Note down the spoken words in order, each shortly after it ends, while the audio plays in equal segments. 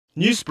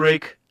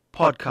Newsbreak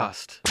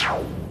Podcast.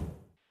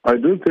 I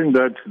do think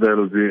that there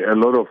will be a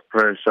lot of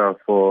pressure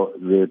for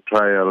the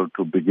trial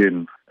to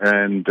begin.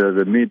 And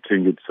the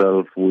meeting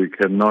itself, we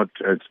cannot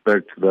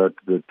expect that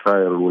the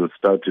trial will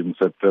start in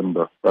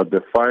September. But the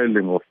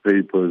filing of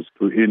papers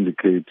to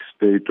indicate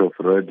state of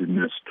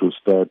readiness to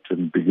start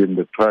and begin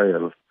the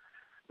trial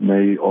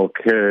may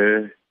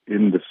occur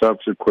in the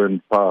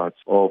subsequent parts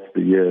of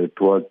the year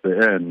towards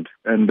the end.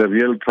 And the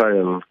real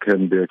trial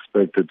can be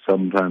expected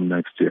sometime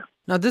next year.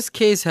 Now, this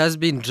case has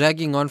been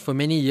dragging on for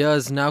many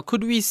years now.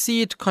 Could we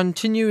see it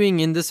continuing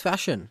in this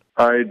fashion?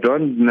 I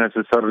don't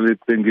necessarily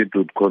think it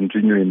would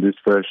continue in this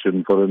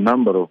fashion for a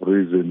number of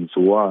reasons.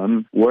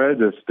 One, where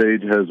the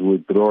state has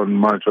withdrawn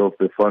much of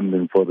the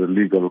funding for the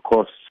legal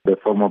costs, the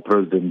former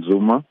President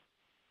Zuma,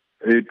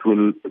 it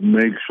will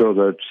make sure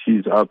that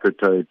his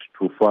appetite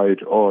to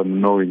fight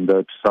on, knowing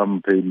that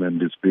some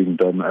payment is being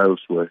done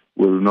elsewhere,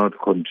 will not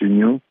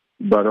continue.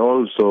 But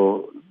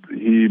also,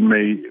 he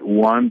may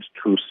want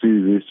to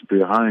see this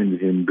behind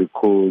him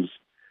because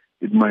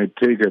it might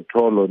take a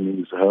toll on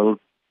his health.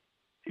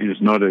 He's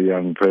not a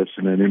young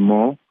person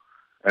anymore,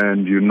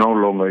 and you no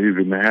longer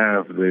even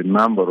have the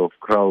number of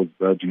crowds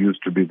that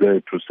used to be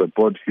there to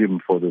support him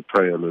for the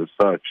trial as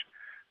such.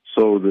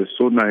 So the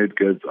sooner it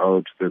gets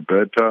out, the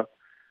better.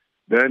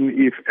 Then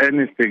if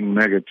anything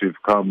negative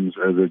comes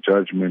as a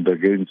judgment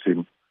against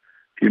him,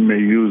 he may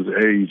use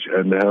age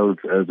and health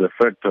as a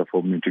factor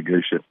for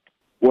mitigation.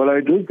 Well,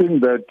 I do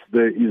think that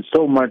there is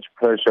so much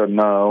pressure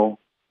now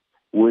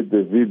with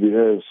the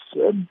VBS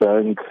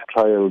bank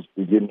trials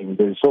beginning.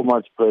 There's so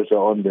much pressure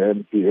on the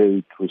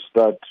NPA to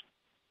start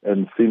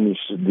and finish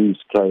these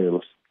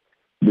trials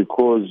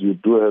because you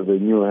do have a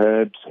new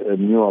head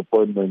and new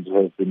appointments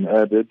have been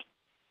added.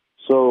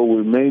 So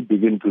we may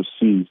begin to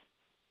see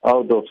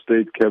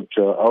out-of-state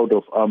capture,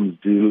 out-of-arms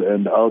deal,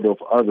 and out of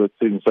other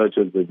things such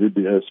as the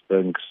VBS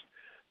banks,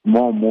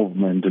 more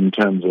movement in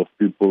terms of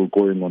people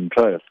going on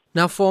trial.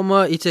 Now,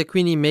 former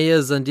eThekwini Mayor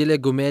Zandile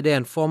Gumede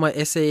and former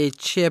SAA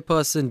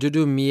Chairperson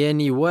Dudu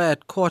Myeni were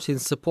at court in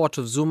support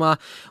of Zuma.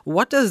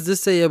 What does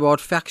this say about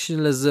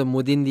factionalism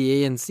within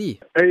the ANC?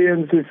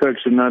 ANC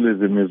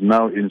factionalism is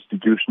now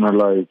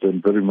institutionalized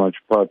and very much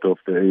part of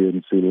the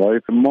ANC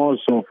life. More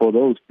so for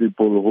those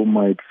people who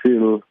might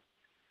feel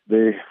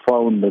they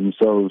found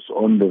themselves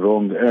on the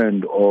wrong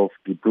end of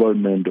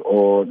deployment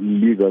or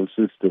legal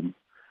system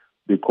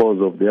because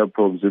of their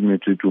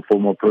proximity to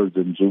former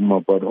President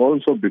Zuma, but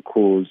also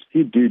because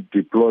he did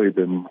deploy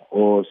them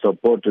or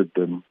supported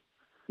them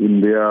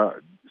in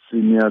their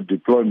senior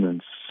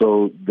deployments.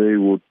 So they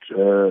would,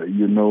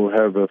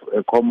 have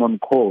a common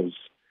cause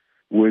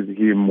with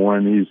him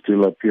when he's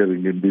still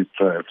appearing in these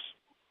trials.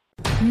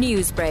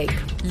 Newsbreak,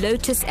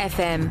 Lotus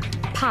FM,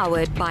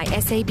 powered by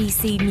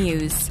SABC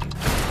News.